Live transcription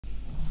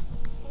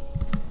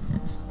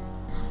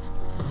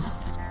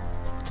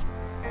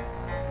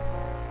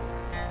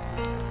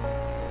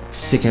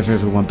Sick of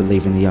everyone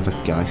believing the other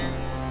guy.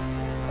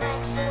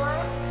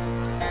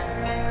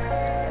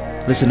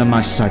 Listen to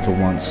my side for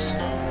once.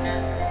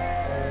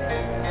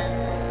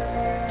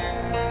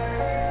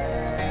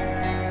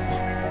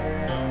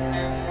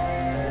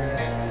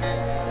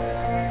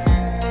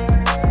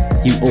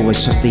 You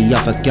always trust the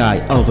other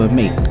guy over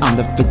me. I'm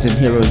the victim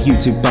hero you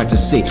too bad to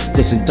see.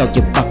 Listen dog,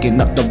 you're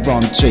fucking up the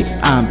wrong tree.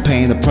 I'm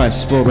paying the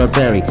price for a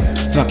very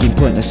fucking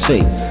pointless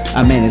fee.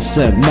 I'm an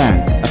innocent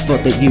man, I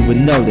thought that you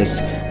would notice.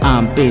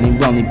 I'm being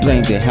wrongly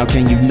blamed here, how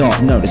can you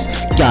not notice?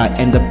 Guy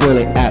aimed a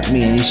bullet at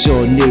me and he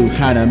sure knew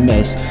how to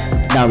miss.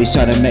 Now he's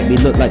trying to make me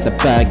look like the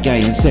bad guy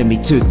and send me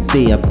to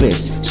the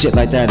abyss. Shit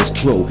like that is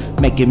cruel,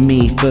 making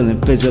me feel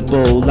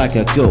invisible like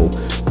a ghoul.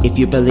 If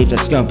you believe the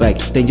scumbag,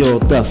 then you're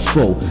the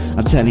fool.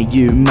 I'm telling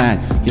you man,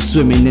 you're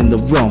swimming in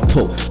the wrong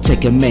pool.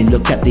 Take a minute,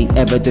 look at the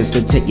evidence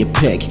and take your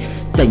pick.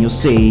 Then you'll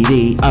see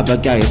the other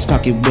guy is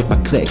fucking with my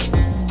clique.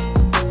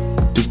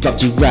 He's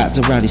got you wrapped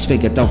around his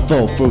finger, don't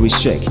fall for his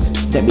trick.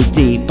 Let me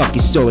debunk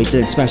his story,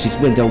 then smash his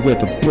window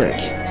with a brick.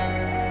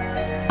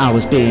 I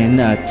was being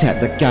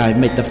attacked, the guy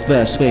made the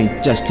first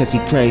swing just cause he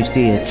craves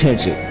the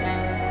attention.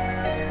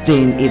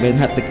 Didn't even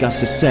have the guts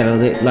to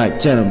settle it like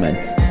gentlemen.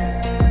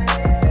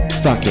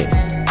 Fuck it,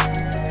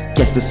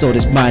 guess the sword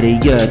is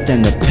mightier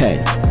than the pen.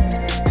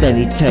 Then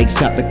he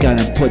takes out the gun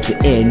and puts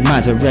it in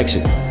my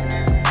direction.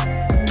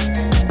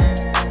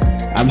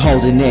 I'm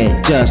holding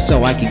it just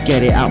so I can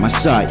get it out my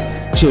sight.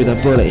 True, the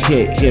bullet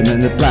hit him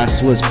and the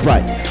blast was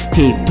bright.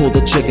 He pulled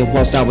the trigger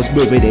whilst I was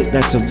moving it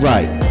left to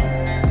right.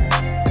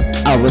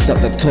 I was not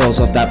the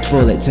cause of that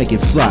bullet taking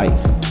flight.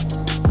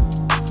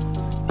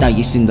 Now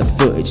you seen the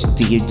footage,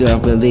 do you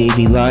don't believe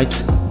he lied?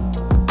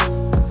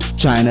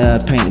 Trying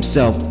to paint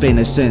himself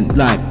innocent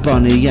like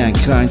Bonnie and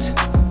Clyde.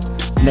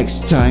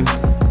 Next time,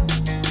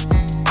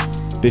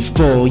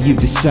 before you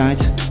decide,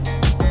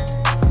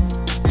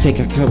 take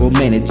a couple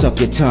minutes of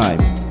your time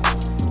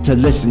to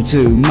listen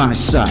to my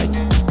side.